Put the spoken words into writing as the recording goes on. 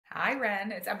Hi,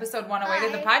 Ren. It's episode 108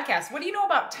 of the podcast. What do you know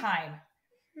about time?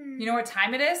 You know what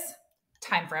time it is?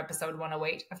 Time for episode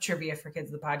 108 of Trivia for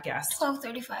Kids, the podcast.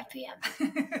 12:35 p.m.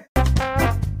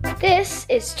 This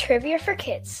is Trivia for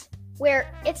Kids,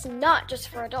 where it's not just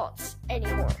for adults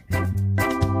anymore.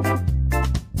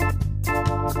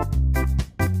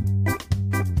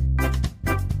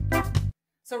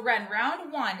 So, Ren,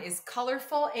 round one is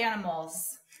colorful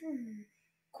animals.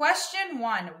 Question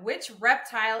one, which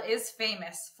reptile is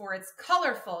famous for its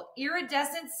colorful,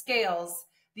 iridescent scales,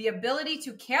 the ability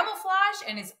to camouflage,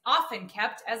 and is often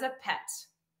kept as a pet?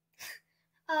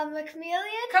 A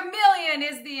chameleon? Chameleon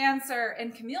is the answer.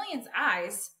 And chameleons'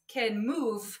 eyes can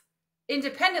move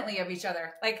independently of each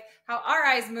other. Like how our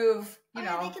eyes move, you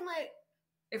know. They can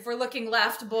if we're looking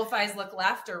left, both eyes look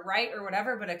left or right or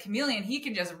whatever. But a chameleon, he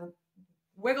can just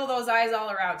wiggle those eyes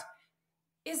all around.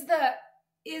 Is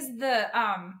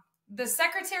the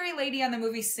secretary lady on the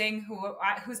movie Sing,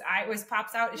 whose eye always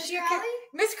pops out? Is Miss she Crowley?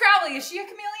 Miss Crowley? Is she a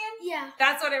chameleon? Yeah.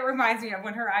 That's what it reminds me of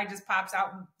when her eye just pops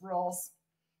out and rolls.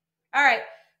 All right.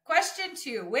 Question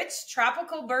two: which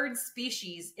tropical bird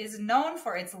species is known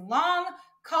for its long,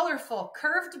 colorful,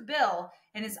 curved bill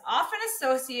and is often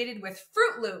associated with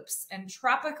Fruit Loops and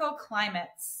tropical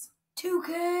climates?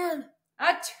 Toucan.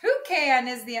 A toucan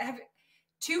is the.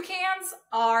 Toucans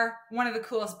are one of the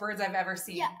coolest birds I've ever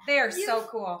seen. Yeah, they are so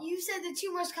cool. You said the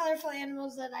two most colorful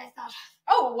animals that I thought of.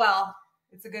 Oh, well,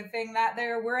 it's a good thing that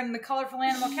we're in the colorful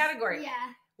animal category. Yeah.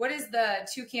 What is the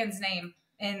toucan's name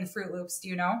in Fruit Loops? Do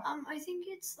you know? I think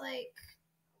it's like,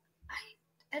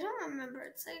 I don't remember.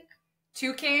 It's like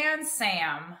Toucan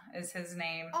Sam is his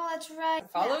name. Oh, that's right.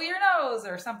 Follow your nose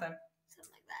or something.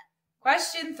 Something like that.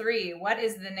 Question three: what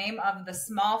is the name of the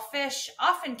small fish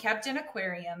often kept in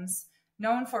aquariums,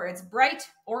 known for its bright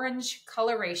orange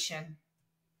coloration?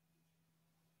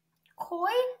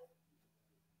 Koi?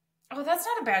 Oh, that's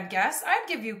not a bad guess. I'd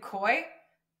give you koi.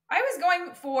 I was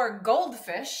going for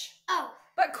goldfish. Oh.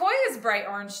 But koi is bright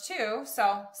orange too.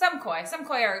 So some koi. Some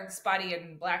koi are spotty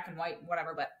and black and white,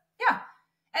 whatever. But yeah.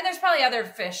 And there's probably other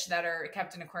fish that are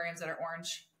kept in aquariums that are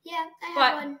orange. Yeah, I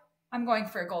have one. I'm going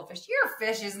for a goldfish. Your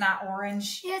fish is not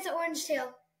orange. He has an orange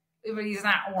tail. But he's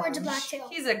not orange. Orange and black tail.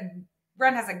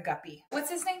 Ren has a guppy.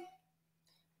 What's his name?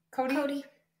 Cody?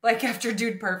 Like after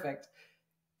Dude Perfect.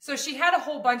 So she had a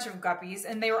whole bunch of guppies,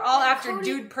 and they were all after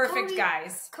Dude Perfect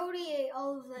guys. Cody ate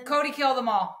all of them. Cody killed them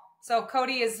all. So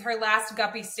Cody is her last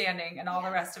guppy standing, and all the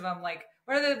rest of them, like,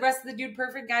 what are the rest of the Dude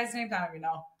Perfect guys' names? I don't even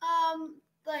know.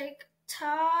 Like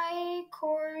Ty,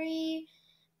 Corey,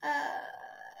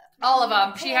 all of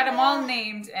them. She had them all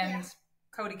named, and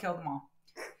Cody killed them all.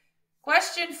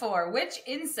 Question four: which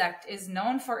insect is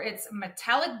known for its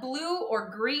metallic blue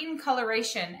or green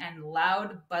coloration and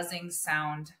loud buzzing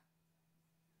sound?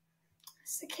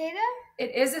 Cicada?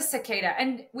 It is a cicada.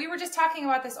 And we were just talking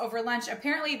about this over lunch.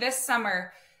 Apparently this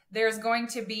summer, there's going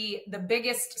to be the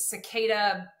biggest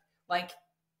cicada,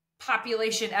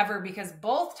 population ever, because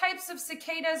both types of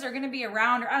cicadas are going to be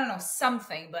around, or I don't know,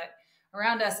 something, but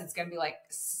around us, it's going to be like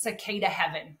cicada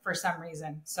heaven for some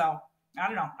reason. So I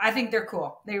don't know. I think they're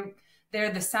cool. They're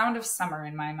the sound of summer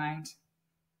in my mind.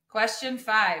 Question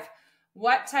five: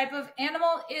 what type of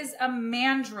animal is a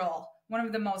mandrill? One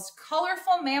of the most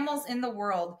colorful mammals in the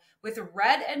world, with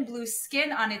red and blue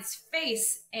skin on its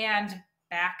face and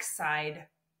backside.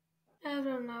 I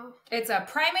don't know. It's a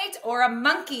primate or a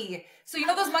monkey. So you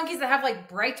know those monkeys that have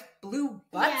bright blue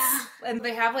butts? Yeah. And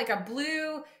they have a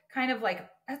blue kind of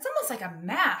it's almost like a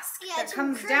mask that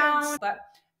comes down. But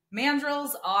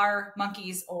mandrills are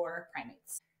monkeys or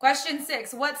primates. Question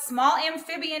six: what small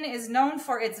amphibian is known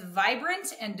for its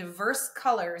vibrant and diverse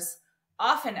colors,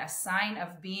 often a sign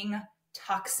of being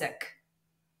toxic?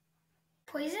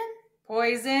 Poison?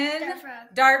 Poison. Dart frog.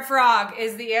 Dart frog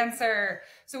is the answer.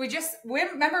 So we just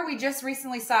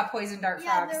recently saw poison dart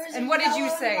frogs. There was and what did you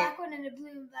say? A black one and a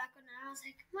blue and black one. And I was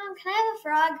like, Mom, can I have a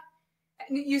frog?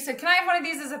 You said, can I have one of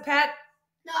these as a pet?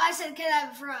 No, I said, can I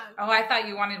have a frog? Oh, I thought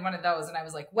you wanted one of those. And I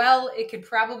was like, well, it could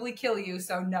probably kill you.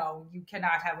 So no, you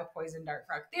cannot have a poison dart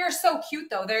frog. They are so cute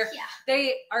though.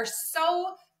 They are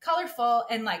so colorful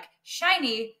and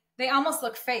shiny. They almost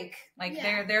look fake.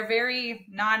 They're very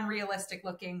non-realistic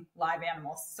looking live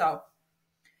animals. So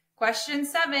question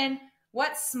seven: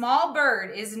 what small bird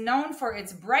is known for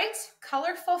its bright,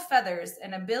 colorful feathers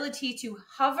and ability to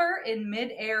hover in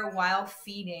midair while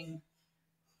feeding?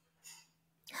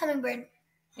 Hummingbird.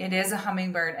 It is a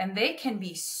hummingbird, and they can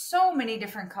be so many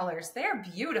different colors. They're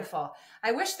beautiful.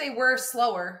 I wish they were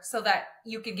slower so that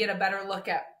you could get a better look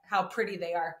at how pretty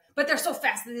they are. But they're so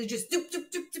fast that they just zoop,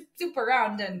 zoop, zoop, zoop, zoop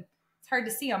around, and it's hard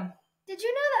to see them. Did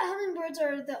you know that hummingbirds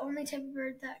are the only type of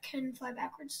bird that can fly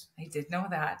backwards? I did know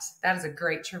that. That is a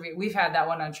great trivia. We've had that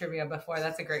one on trivia before.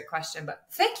 That's a great question, but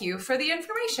thank you for the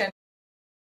information.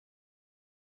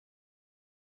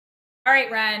 All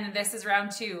right, Ren, this is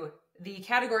round 2. The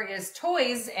category is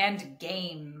toys and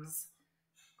games.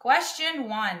 Question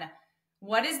 1.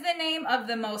 What is the name of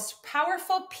the most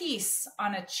powerful piece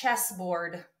on a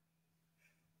chessboard?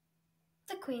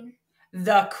 The queen.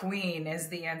 The queen is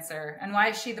the answer. And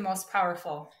why is she the most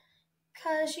powerful?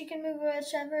 Because she can move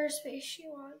whichever space she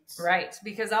wants. Right,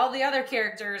 because all the other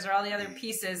characters or all the other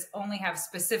pieces only have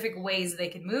specific ways they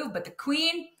can move, but the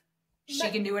queen, she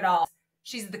can do it all.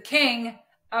 She's the king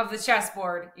of the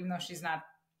chessboard, even though she's not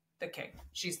the king.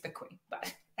 She's the queen.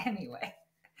 But anyway.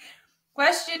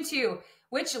 Question 2.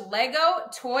 Which Lego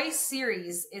toy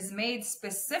series is made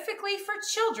specifically for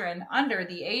children under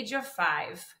the age of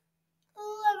 5?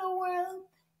 Lego World.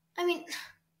 I mean,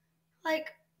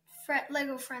 like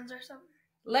Lego Friends or something.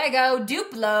 Lego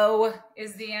Duplo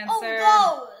is the answer.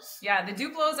 Oh, those! Yeah, the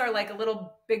Duplos are like a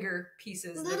little bigger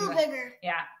pieces. A little bigger.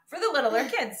 Yeah, for the littler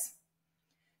kids.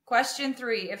 Question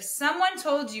 3. If someone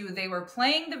told you they were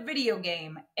playing the video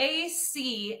game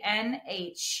ACNH,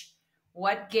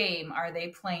 what game are they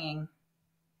playing?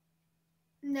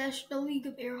 National League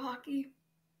of Air Hockey.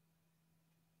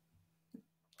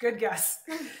 Good guess.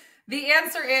 The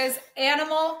answer is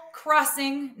Animal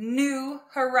Crossing New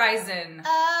Horizon.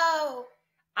 Oh.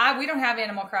 We don't have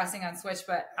Animal Crossing on Switch,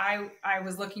 but I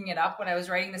was looking it up when I was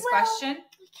writing this question.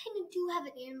 We kind of do have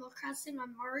an Animal Crossing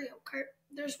on Mario Kart.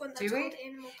 There's one that's do we? called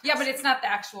Animal Crossing. Yeah, but it's not the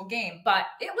actual game. But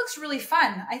it looks really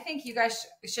fun. I think you guys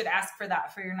should ask for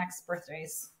that for your next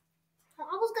birthdays. Well,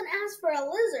 I was going to ask for a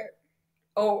lizard.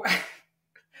 Oh,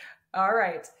 all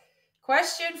right.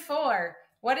 Question 4.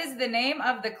 What is the name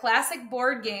of the classic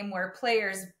board game where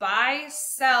players buy,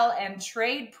 sell, and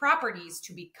trade properties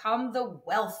to become the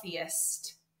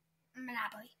wealthiest?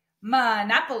 Monopoly.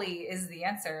 Monopoly is the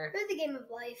answer. Or the game of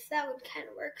life. That would kind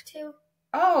of work too.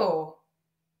 Oh.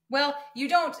 Well, you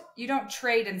don't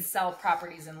trade and sell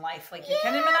properties in life like you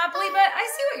can in Monopoly, but I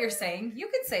see what you're saying. You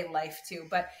could say life too,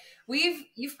 but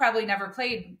you've probably never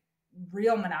played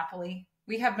real Monopoly.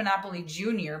 We have Monopoly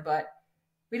Junior, but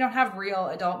we don't have real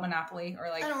adult Monopoly or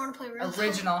like I don't want to play real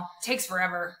original. Takes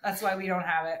forever. That's why we don't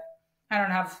have it. I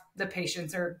don't have the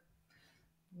patience or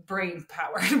brain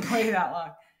power to play that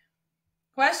long.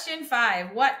 Question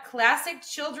 5. What classic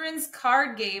children's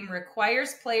card game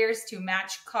requires players to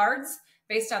match cards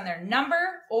based on their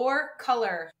number or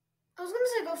color? I was going to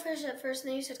say go fish at first, and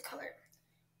then you said color.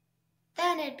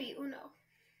 Then it'd be Uno.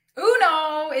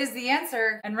 Uno is the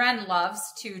answer. And Ren loves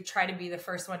to try to be the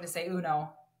first one to say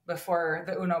Uno before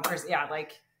the Uno person. Yeah,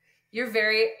 like you're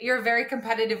a very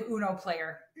competitive Uno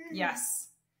player. Mm-hmm. Yes.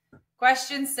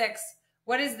 Question 6.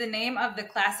 What is the name of the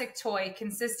classic toy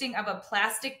consisting of a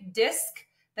plastic disc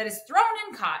that is thrown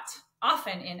and caught,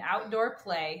 often in outdoor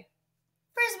play?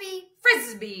 Frisbee.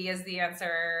 Frisbee is the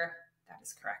answer. That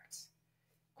is correct.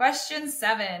 Question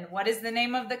 7. What is the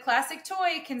name of the classic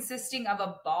toy consisting of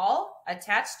a ball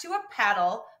attached to a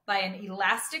paddle by an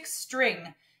elastic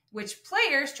string, which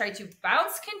players try to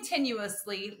bounce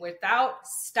continuously without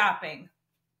stopping?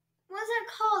 What's that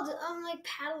called? Like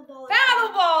paddleball.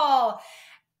 Paddleball!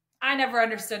 I never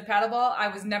understood paddleball. I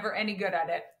was never any good at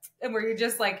it. And where you're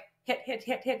just like hit.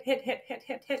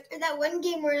 Or that one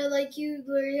game where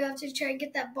you have to try and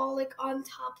get that ball like on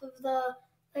top of the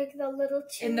little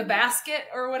tube. In the basket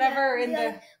or whatever. Like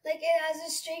it has a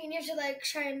string and you have to like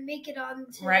try and make it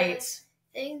onto right.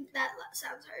 the thing. That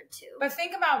sounds hard too. But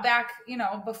think about back,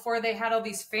 before they had all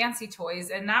these fancy toys,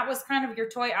 and that was kind of your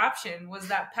toy option, was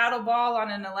that paddle ball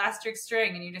on an elastic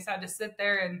string, and you just had to sit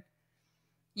there and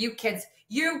you kids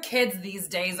these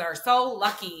days are so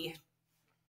lucky.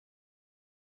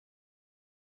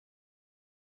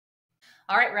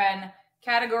 All right, Ren.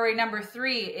 Category number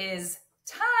 3 is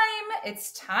time.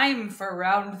 It's time for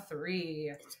round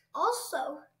 3. It's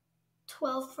also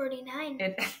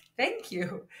 12:49. Thank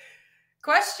you.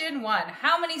 Question 1.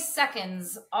 How many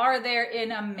seconds are there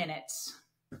in a minute?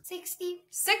 60.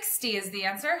 60 is the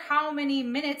answer. How many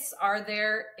minutes are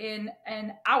there in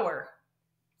an hour?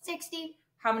 60.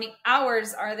 How many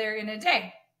hours are there in a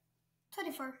day?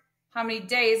 24. How many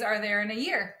days are there in a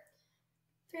year?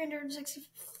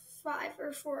 365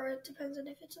 or 4. It depends on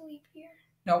if it's a leap year.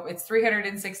 Nope, it's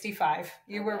 365.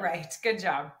 You were right. Good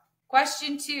job.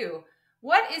 Question 2.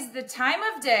 What is the time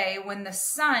of day when the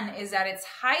sun is at its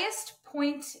highest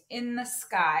point in the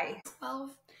sky?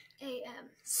 12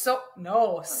 a.m.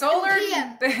 Solar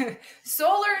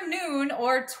noon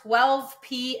or 12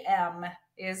 p.m.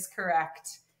 is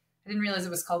correct. I didn't realize it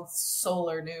was called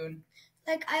solar noon.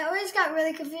 Like, I always got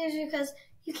really confused because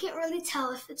you can't really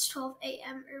tell if it's 12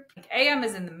 a.m. or AM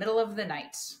is in the middle of the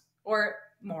night or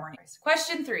morning.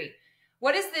 Question 3.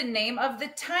 What is the name of the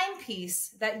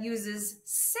timepiece that uses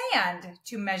sand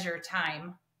to measure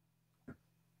time?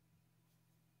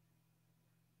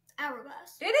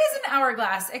 hourglass. It is an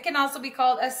hourglass. It can also be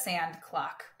called a sand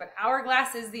clock, but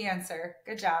hourglass is the answer.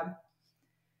 Good job.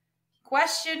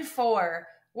 Question 4.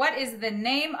 What is the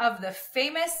name of the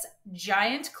famous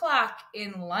giant clock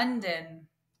in London?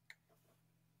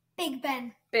 Big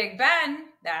Ben. Big Ben.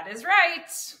 That is right.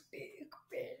 Big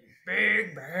Ben.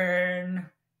 Big Ben.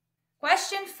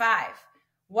 Question 5.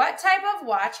 What type of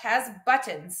watch has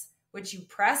buttons which you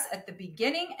press at the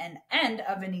beginning and end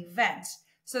of an event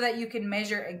so that you can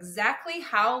measure exactly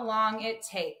how long it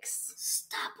takes?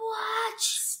 Stopwatch.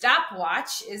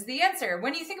 Stopwatch is the answer.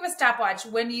 When you think of a stopwatch,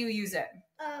 when do you use it?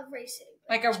 Racing.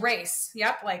 Like a race.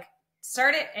 Yep, like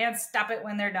start it and stop it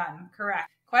when they're done. Correct.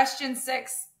 Question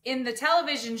 6. In the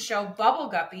television show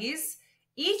Bubble Guppies,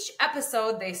 each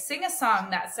episode they sing a song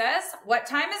that says, what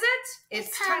time is it?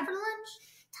 It's time for lunch.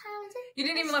 Time is it? You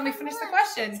didn't even It's let me time finish for the lunch.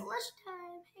 question. It's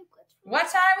lunchtime. Hey, What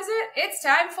time is it? It's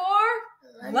time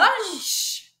for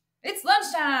lunch. It's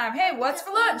lunchtime. Hey, what's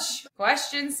for lunch?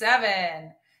 Question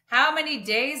 7. How many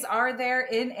days are there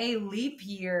in a leap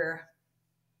year?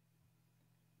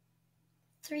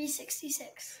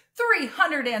 366.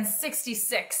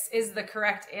 366 is the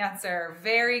correct answer.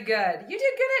 Very good. You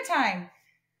did good at time.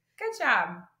 Good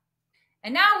job.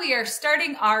 And now we are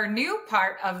starting our new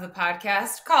part of the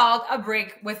podcast called A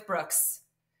Break with Brooks.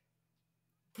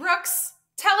 Brooks,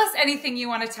 tell us anything you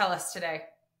want to tell us today.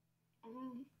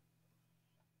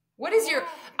 What is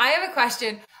I have a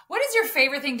question. What is your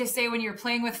favorite thing to say when you're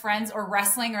playing with friends or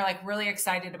wrestling or like really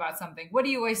excited about something? What do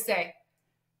you always say?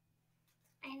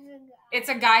 It's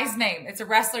a guy's name. It's a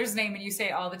wrestler's name and you say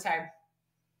it all the time.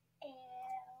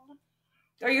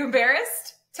 Are you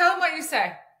embarrassed? Tell them what you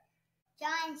say.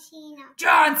 John Cena.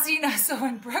 John Cena. So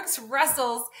when Brooks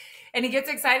wrestles and he gets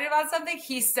excited about something,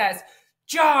 he says,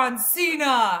 John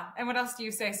Cena. And what else do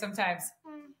you say sometimes?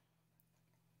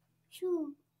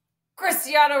 Shoe.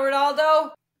 Cristiano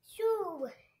Ronaldo. Shoe.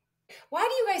 Why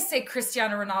do you guys say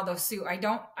Cristiano Ronaldo Sue? I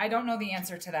don't know the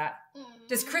answer to that.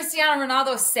 Does Cristiano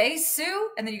Ronaldo say Sue?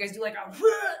 And then you guys do like a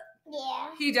Yeah.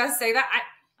 He does say that.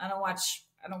 I don't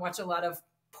watch a lot of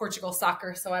Portugal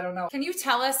soccer, so I don't know. Can you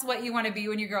tell us what you want to be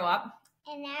when you grow up?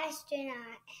 An astronaut.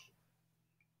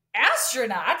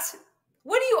 Astronaut?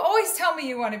 What do you always tell me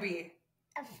you want to be?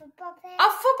 A football player. A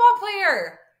football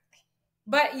player.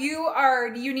 But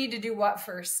you need to do what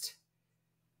first?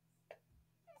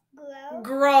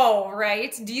 Grow,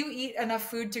 right? Do you eat enough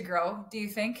food to grow, do you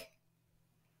think?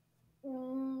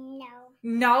 No.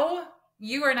 No?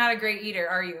 You are not a great eater,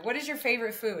 are you? What is your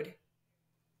favorite food?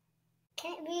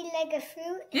 Can it be like a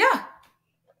fruit? Yeah.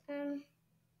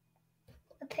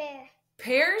 A pear.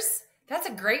 Pears? That's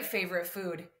a great favorite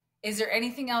food. Is there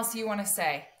anything else you want to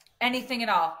say? Anything at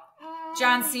all?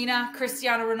 John Cena,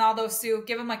 Cristiano Ronaldo, Sue.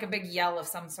 Give him like a big yell of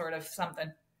some sort of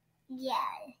something. Yeah.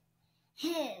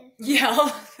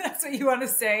 Yell? That's what you want to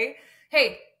say?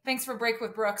 Hey, thanks for Break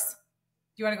with Brooks.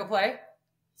 Do you want to go play?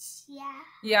 Yeah.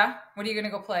 Yeah? What are you going to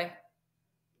go play?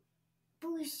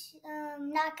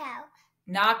 Knockout.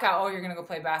 Knockout. Oh, you're going to go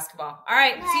play basketball. All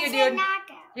right. No, see you, dude.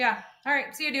 Knockout. Yeah. All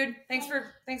right. See you, dude. Thanks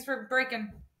for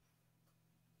breaking.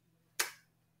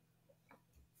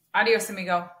 Adios,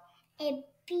 amigo.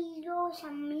 Adios,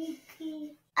 amigo.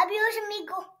 Adios,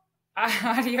 amigo.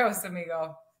 Adios,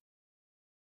 amigo.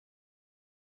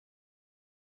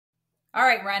 All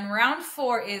right, Ren. Round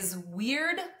 4 is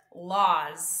weird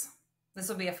laws. This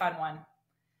will be a fun one.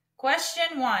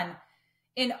 Question 1.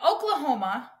 In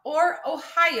Oklahoma or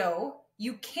Ohio,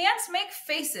 you can't make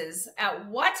faces at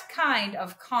what kind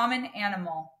of common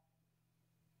animal?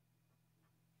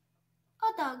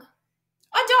 A dog.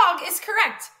 A dog is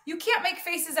correct. You can't make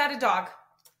faces at a dog.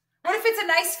 What if it's a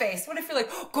nice face? What if you're like,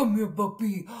 oh, come here,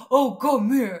 puppy. Oh,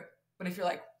 come here. What if you're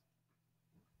like,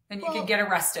 then you can get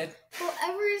arrested. Well,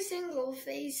 every single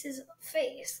face is a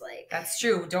face. Like That's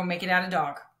true. Don't make it at a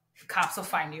dog. Cops will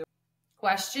find you.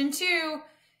 Question 2.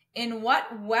 In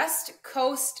what West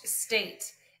Coast state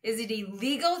is it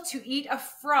illegal to eat a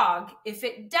frog if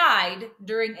it died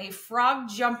during a frog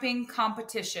jumping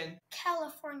competition?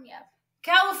 California.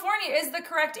 California is the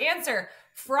correct answer.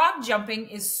 Frog jumping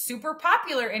is super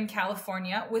popular in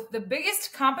California, with the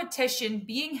biggest competition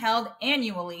being held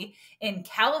annually in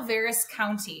Calaveras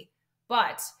County.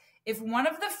 But if one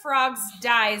of the frogs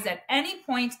dies at any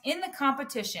point in the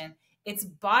competition, its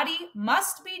body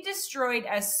must be destroyed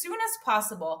as soon as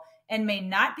possible and may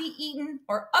not be eaten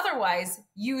or otherwise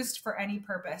used for any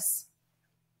purpose.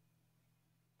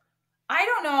 I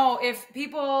don't know if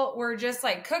people were just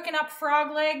like cooking up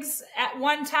frog legs at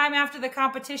one time after the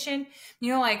competition.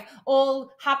 You know, like old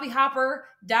Hoppy Hopper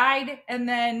died and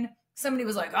then somebody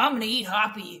was like, I'm going to eat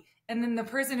Hoppy. And then the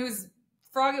person whose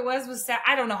frog it was sad.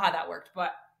 I don't know how that worked,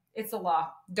 but it's a law.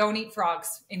 Don't eat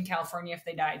frogs in California if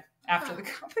they died after the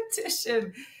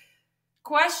competition.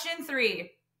 Question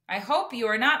 3. I hope you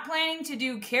are not planning to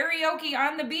do karaoke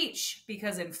on the beach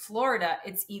because in Florida,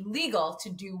 it's illegal to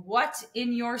do what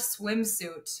in your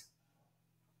swimsuit?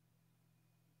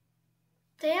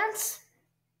 Dance?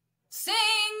 Sing!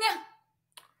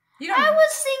 I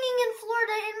was singing in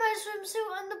Florida in my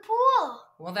swimsuit on the pool.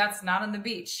 Well, that's not on the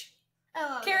beach.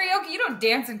 Oh, Karaoke, you don't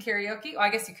dance in karaoke. Oh, I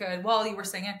guess you could. Well, you were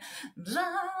singing,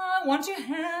 I want you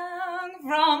hang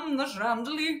from the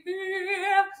chandelier.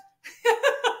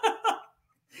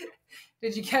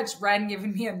 Did you catch Ren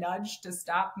giving me a nudge to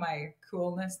stop my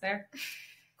coolness there?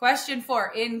 Question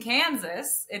 4. In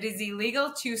Kansas, it is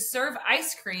illegal to serve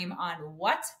ice cream on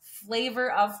what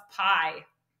flavor of pie?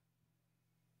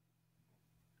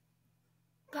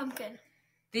 Pumpkin.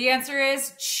 The answer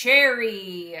is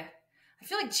cherry. I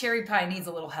feel like cherry pie needs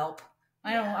a little help.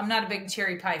 I'm not a big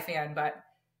cherry pie fan, but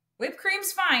whipped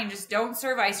cream's fine. Just don't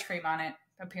serve ice cream on it,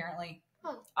 apparently.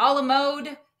 Oh. A la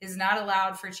mode is not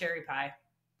allowed for cherry pie.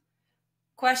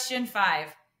 Question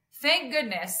 5. Thank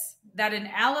goodness that in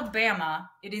Alabama,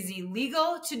 it is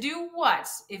illegal to do what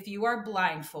if you are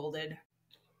blindfolded?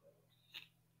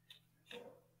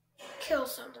 Kill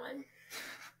someone.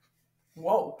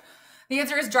 Whoa. The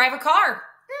answer is drive a car.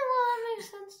 Yeah, well, that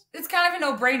makes sense. It's kind of a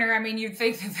no-brainer. I mean, you'd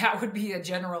think that that would be a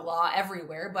general law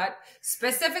everywhere, but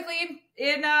specifically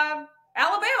in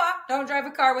Alabama, don't drive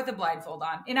a car with a blindfold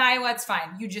on. In Iowa, it's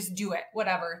fine. You just do it.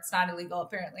 Whatever. It's not illegal,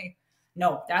 apparently.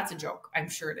 No, that's a joke. I'm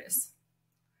sure it is.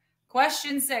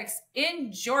 Question 6.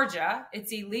 In Georgia,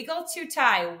 it's illegal to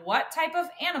tie what type of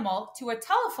animal to a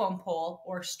telephone pole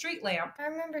or street lamp? I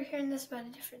remember hearing this about a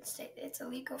different state. It's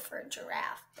illegal for a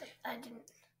giraffe, but I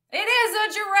didn't. It is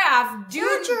a giraffe. There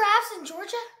are giraffes in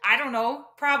Georgia? I don't know.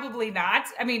 Probably not.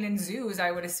 I mean, in zoos,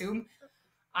 I would assume.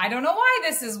 I don't know why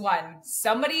this is one.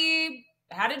 Somebody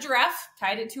had a giraffe,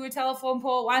 tied it to a telephone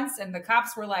pole once, and the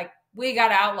cops were like, we got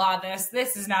to outlaw this.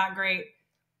 This is not great.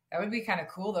 That would be kind of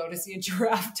cool, though, to see a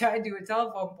giraffe tied to a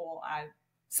telephone pole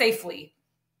safely.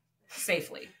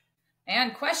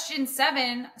 And question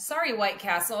 7. Sorry, White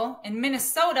Castle. In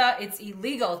Minnesota, it's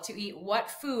illegal to eat what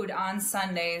food on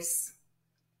Sundays?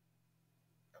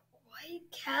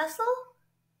 White Castle?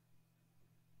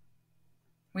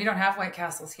 We don't have White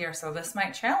Castles here, so this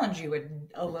might challenge you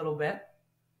a little bit.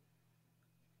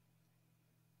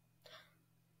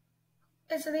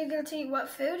 It's illegal to eat what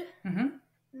food? Mm-hmm.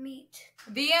 Meat.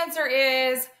 The answer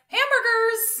is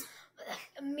hamburgers.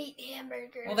 Meat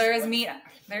hamburgers. Well, there is meat.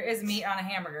 There is meat on a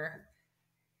hamburger.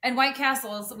 And White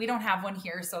Castles, we don't have one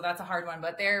here, so that's a hard one,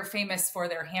 but they're famous for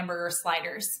their hamburger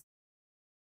sliders.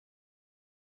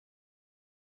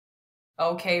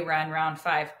 Okay, round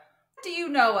 5. What do you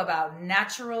know about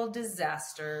natural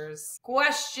disasters?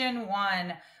 Question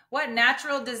 1. What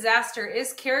natural disaster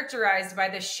is characterized by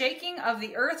the shaking of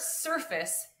the Earth's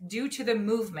surface due to the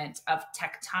movement of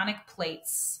tectonic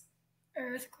plates?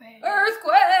 Earthquake.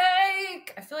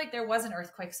 Earthquake! I feel like there was an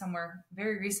earthquake somewhere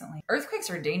very recently. Earthquakes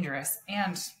are dangerous,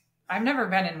 and I've never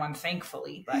been in one,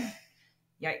 thankfully, but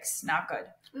yikes, not good.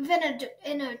 We've been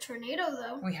in a tornado,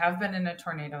 though. We have been in a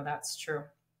tornado, that's true.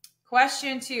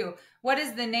 Question 2. What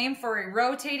is the name for a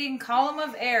rotating column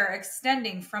of air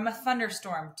extending from a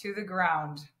thunderstorm to the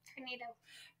ground?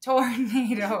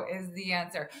 Tornado is the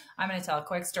answer. I'm going to tell a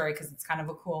quick story because it's kind of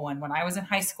a cool one. When I was in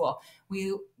high school,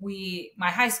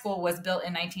 my high school was built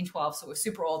in 1912, so it was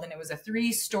super old, and it was a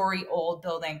 3-story old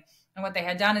building. And what they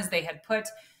had done is they had put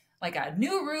like a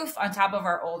new roof on top of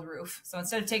our old roof. So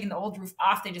instead of taking the old roof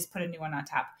off, they just put a new one on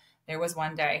top. There was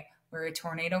one day where a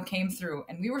tornado came through,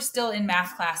 and we were still in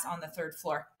math class on the 3rd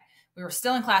floor. We were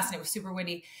still in class and it was super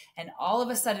windy. And all of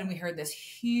a sudden we heard this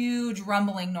huge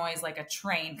rumbling noise like a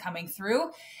train coming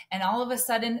through. And all of a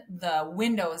sudden the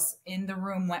windows in the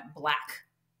room went black.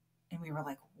 And we were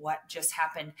like, what just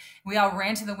happened? We all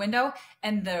ran to the window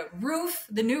and the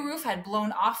new roof had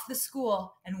blown off the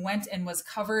school and went and was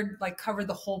covered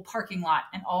the whole parking lot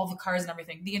and all the cars and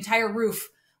everything. The entire roof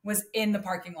was in the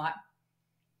parking lot.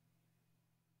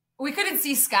 We couldn't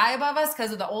see sky above us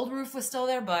because the old roof was still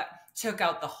there, but took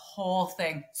out the whole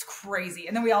thing. It's crazy.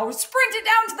 And then we all sprinted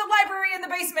down to the library in the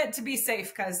basement to be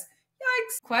safe because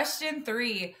yikes. Question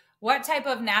 3. What type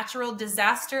of natural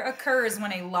disaster occurs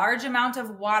when a large amount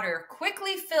of water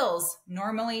quickly fills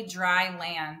normally dry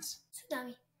land?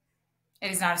 Tsunami.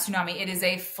 It is not a tsunami. It is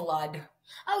a flood.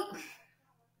 Oh.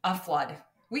 A flood.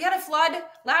 We had a flood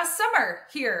last summer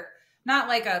here. Not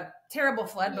like a terrible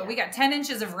flood, but we got 10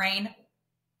 inches of rain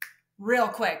real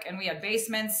quick. And we had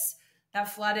basements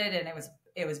that flooded, and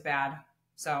it was bad.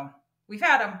 So we've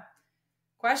had them.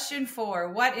 Question 4.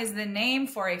 What is the name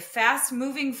for a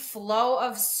fast-moving flow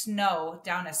of snow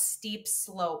down a steep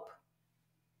slope?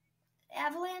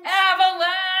 Avalanche?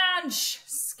 Avalanche!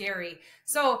 Scary.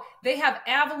 So they have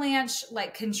avalanche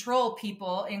like control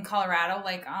people in Colorado,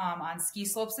 like on ski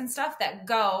slopes and stuff, that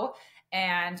go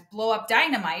and blow up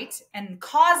dynamite and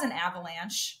cause an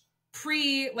avalanche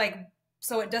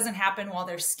so it doesn't happen while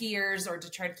they're skiers or to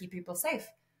try to keep people safe.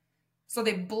 So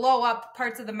they blow up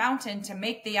parts of the mountain to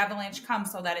make the avalanche come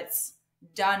so that it's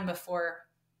done before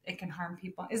it can harm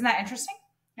people. Isn't that interesting?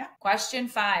 Yeah. Question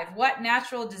 5. What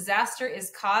natural disaster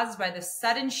is caused by the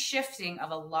sudden shifting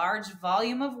of a large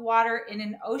volume of water in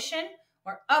an ocean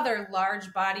or other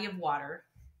large body of water?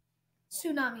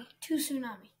 Tsunami.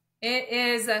 Tsunami. It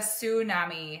is a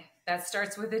tsunami. That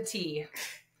starts with a T.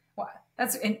 What?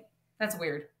 That's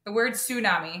weird. The word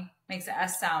tsunami makes an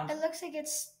S sound. It looks like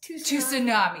it's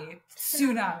tsunami.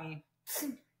 Tsunami.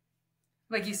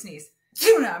 Like you sneeze.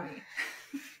 Tsunami.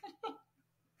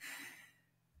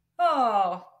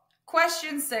 Oh.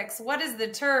 Question 6. What is the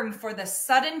term for the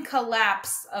sudden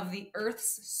collapse of the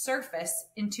Earth's surface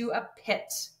into a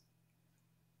pit?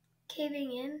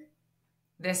 Caving in.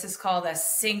 This is called a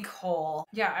sinkhole.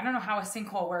 Yeah, I don't know how a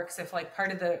sinkhole works, if like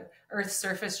part of the Earth's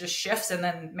surface just shifts and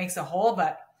then makes a hole,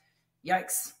 but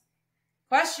yikes.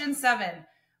 Question 7.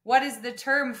 What is the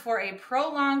term for a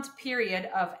prolonged period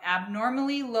of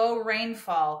abnormally low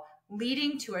rainfall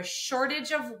leading to a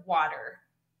shortage of water?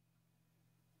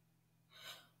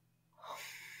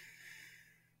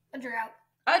 A drought.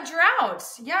 A drought.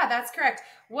 Yeah, that's correct.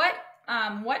 What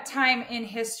time in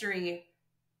history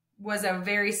was a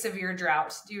very severe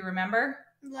drought? Do you remember?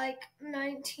 Like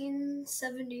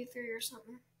 1973 or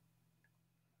something.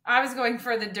 I was going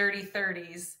for the dirty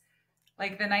 30s.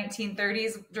 Like the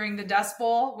 1930s during the Dust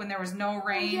Bowl when there was no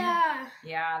rain. Oh, yeah.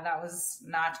 Yeah, that was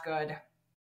not good.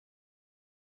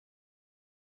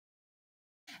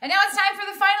 And now it's time for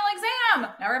the final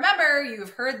exam. Now remember,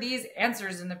 you've heard these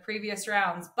answers in the previous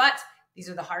rounds, but these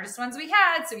are the hardest ones we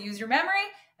had, so use your memory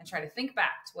and try to think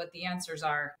back to what the answers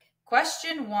are.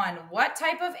 Question 1. What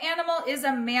type of animal is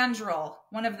a mandrill?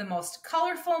 One of the most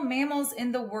colorful mammals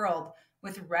in the world,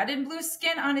 with red and blue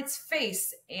skin on its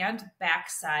face and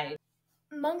backside.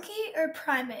 Monkey or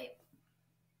primate?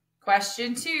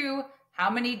 Question 2. How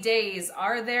many days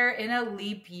are there in a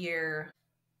leap year?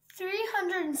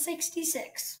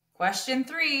 366. Question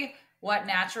 3. What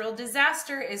natural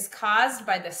disaster is caused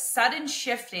by the sudden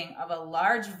shifting of a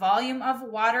large volume of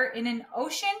water in an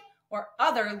ocean or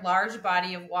other large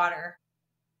body of water?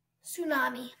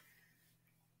 Tsunami.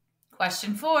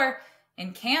 Question 4.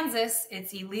 In Kansas,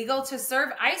 it's illegal to serve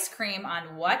ice cream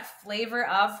on what flavor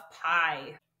of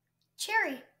pie?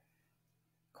 Cherry.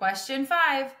 Question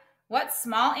 5. What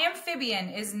small amphibian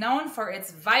is known for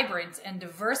its vibrant and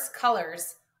diverse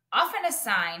colors, often a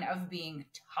sign of being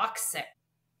toxic?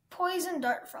 Poison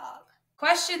dart frog.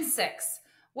 Question 6.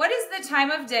 What is the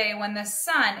time of day when the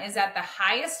sun is at the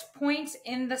highest point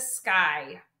in the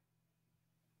sky?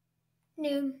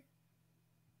 Noon.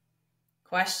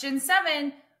 Question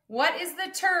 7. What is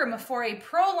the term for a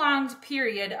prolonged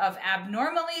period of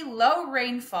abnormally low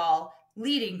rainfall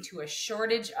leading to a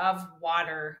shortage of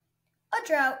water? A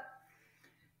drought.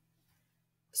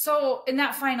 So in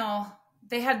that final,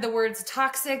 they had the words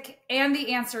toxic and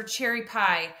the answer cherry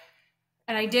pie,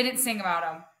 and I didn't sing about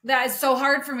them. That is so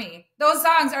hard for me. Those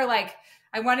songs are like,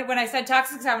 when I said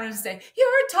toxic, I wanted to say,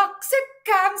 you're toxic,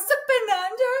 I'm slipping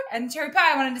under. And cherry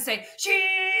pie, I wanted to say,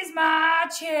 she's my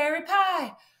cherry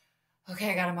pie.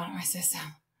 Okay, I got them out of my system.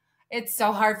 It's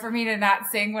so hard for me to not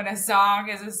sing when a song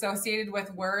is associated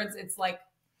with words. It's like,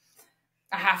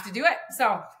 I have to do it.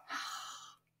 So,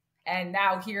 and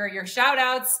now here are your shout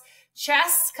outs.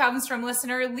 Chess comes from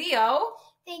listener Leo.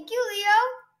 Thank you,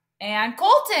 Leo. And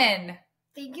Colton.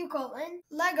 Thank you, Colton.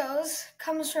 Legos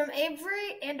comes from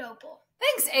Avery and Opal.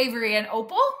 Thanks, Avery and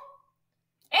Opal.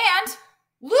 And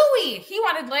Louie. He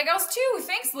wanted Legos too.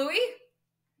 Thanks, Louie.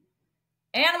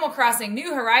 Animal Crossing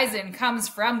New Horizon comes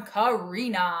from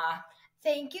Karina.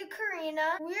 Thank you,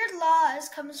 Karina. Weird Laws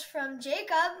comes from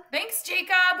Jacob. Thanks,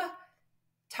 Jacob.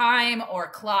 Time or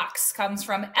Clocks comes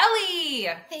from Ellie.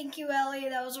 Thank you, Ellie.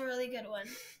 That was a really good one.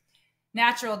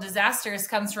 Natural Disasters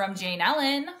comes from Jane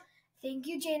Ellen. Thank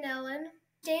you, Jane Ellen.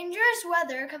 Dangerous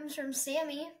Weather comes from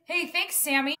Sammy. Hey, thanks,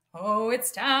 Sammy. Oh,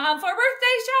 it's time for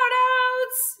birthday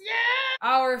shout-outs. Yeah!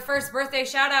 Our first birthday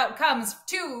shout-out comes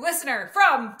to listener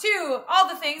from All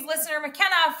the Things listener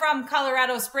McKenna from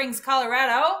Colorado Springs,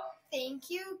 Colorado. Thank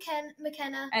you,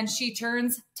 McKenna. And she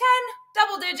turns 10,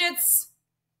 double digits.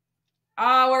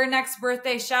 Our next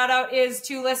birthday shout out is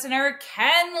to listener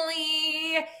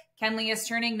Kenley. Kenley is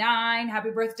turning 9.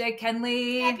 Happy birthday,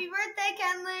 Kenley. Happy birthday,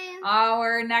 Kenley.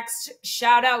 Our next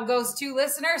shout out goes to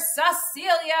listener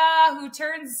Cecilia, who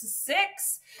turns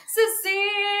 6.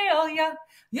 Cecilia,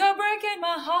 you're breaking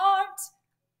my heart.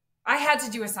 I had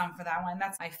to do a song for that one.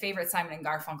 That's my favorite Simon and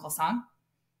Garfunkel song.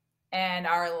 And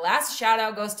our last shout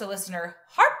out goes to listener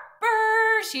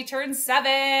Harper. She turns 7.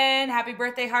 Happy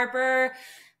birthday, Harper.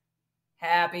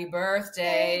 Happy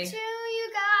birthday to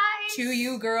you guys. To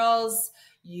you girls.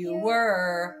 You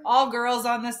were all girls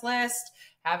on this list.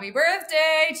 Happy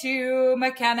birthday to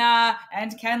McKenna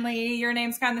and Kenley. Your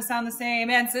names kind of sound the same.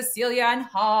 And Cecilia and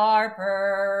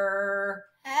Harper.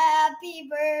 Happy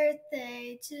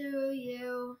birthday to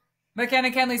you. McKenna,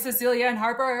 Kenley, Cecilia, and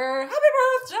Harper. Happy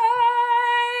birthday!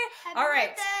 Happy All right.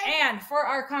 birthday. And for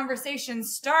our conversation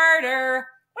starter,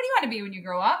 what do you want to be when you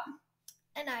grow up?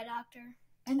 An eye doctor.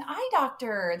 An eye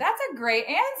doctor. That's a great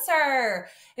answer.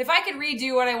 If I could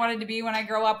redo what I wanted to be when I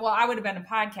grow up, well, I would have been a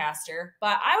podcaster,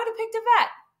 but I would have picked a vet.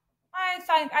 I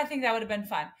think that would have been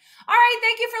fun. All right.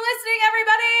 Thank you for listening,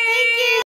 everybody. Thank you.